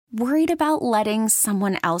Worried about letting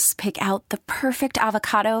someone else pick out the perfect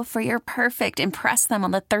avocado for your perfect impress them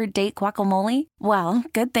on the third date guacamole? Well,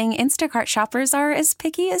 good thing Instacart shoppers are as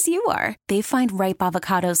picky as you are. They find ripe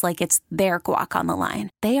avocados like it's their guac on the line.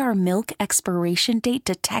 They are milk expiration date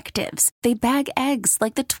detectives. They bag eggs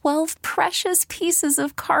like the 12 precious pieces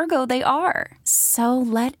of cargo they are. So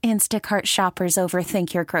let Instacart shoppers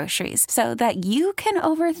overthink your groceries so that you can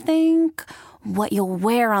overthink what you'll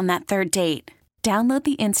wear on that third date. Download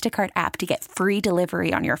the Instacart app to get free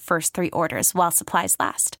delivery on your first 3 orders while supplies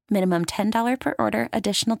last. Minimum $10 per order.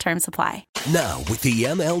 Additional terms apply. Now, with the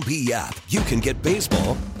MLB app, you can get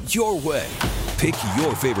baseball your way. Pick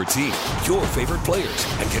your favorite team, your favorite players,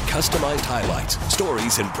 and get customized highlights,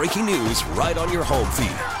 stories, and breaking news right on your home feed.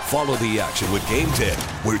 Follow the action with Game 10,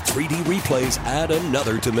 where 3D replays add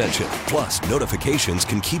another dimension. Plus, notifications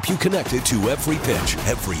can keep you connected to every pitch,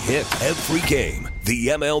 every hit, every game. The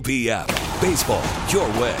MLB app. Baseball your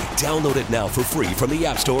way. Download it now for free from the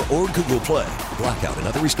App Store or Google Play. Blackout and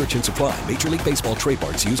other restrictions apply. Major League Baseball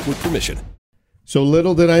trademarks used with permission. So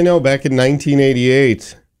little did I know back in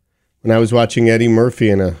 1988, when I was watching Eddie Murphy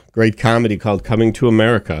in a great comedy called Coming to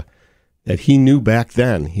America, that he knew back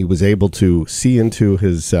then he was able to see into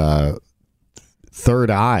his third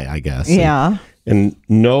eye, I guess. Yeah. And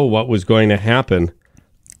know what was going to happen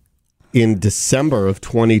in December of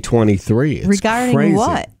 2023. It's regarding crazy.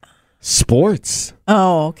 What? Sports.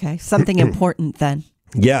 Oh, okay. Something important then.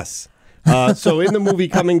 Yes. So in the movie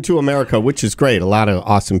Coming to America, which is great, a lot of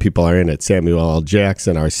awesome people are in it. Samuel L.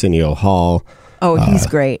 Jackson, Arsenio Hall. Oh, he's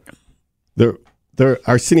great.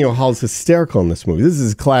 Arsenio Hall's hysterical in this movie. This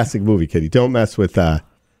is a classic movie, Kitty. Don't mess with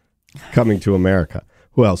Coming to America.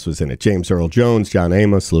 Who else was in it? James Earl Jones, John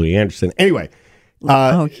Amos, Louis Anderson. Anyway.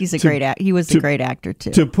 He's a great actor. He was a great actor, too.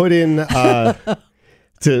 To put in,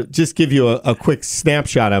 to just give you a quick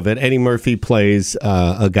snapshot of it, Eddie Murphy plays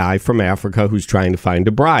a guy from Africa who's trying to find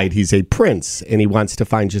a bride. He's a prince, and he wants to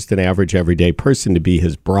find just an average, everyday person to be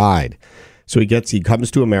his bride. So he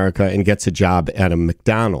comes to America and gets a job at a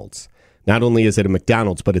McDonald's. Not only is it a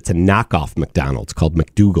McDonald's, but it's a knockoff McDonald's called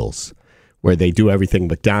McDougal's, where they do everything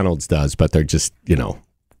McDonald's does, but they're just,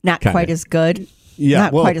 not quite as good. Yeah,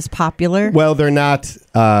 not quite as popular. Well, they're not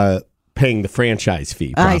paying the franchise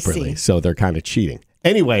fee properly, so they're kind of cheating.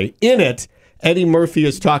 Anyway, in it, Eddie Murphy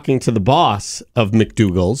is talking to the boss of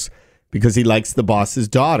McDougal's because he likes the boss's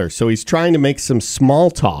daughter. So he's trying to make some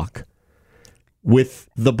small talk with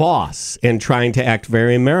the boss and trying to act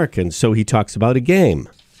very American. So he talks about a game.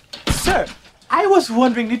 Sir, I was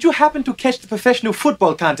wondering, did you happen to catch the professional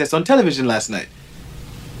football contest on television last night?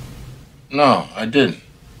 No, I didn't.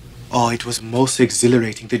 Oh, it was most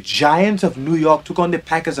exhilarating. The Giants of New York took on the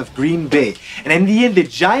Packers of Green Bay. And in the end, the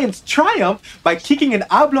Giants triumphed by kicking an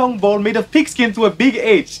oblong ball made of pigskin to a big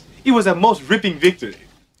H. It was a most ripping victory.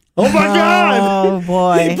 Oh, my God. Oh,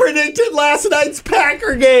 boy. He predicted last night's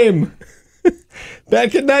Packer game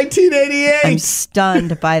back in 1988. I'm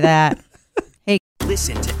stunned by that.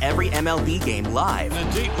 Listen to every MLB game live. In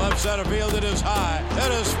the deep left center field, it is high,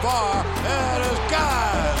 it is far, it is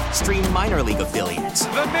gone. Stream minor league affiliates.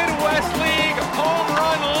 The Midwest League home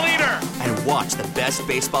run leader. And watch the best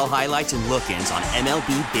baseball highlights and look-ins on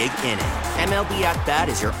MLB Big Inning. MLB At Bat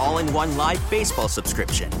is your all-in-one live baseball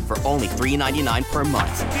subscription for only $3.99 per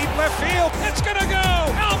month. Deep left field, it's gonna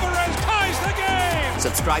go. Alvarez ties the game.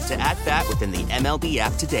 Subscribe to At Bat within the MLB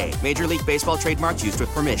app today. Major League Baseball trademarks used with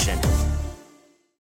permission.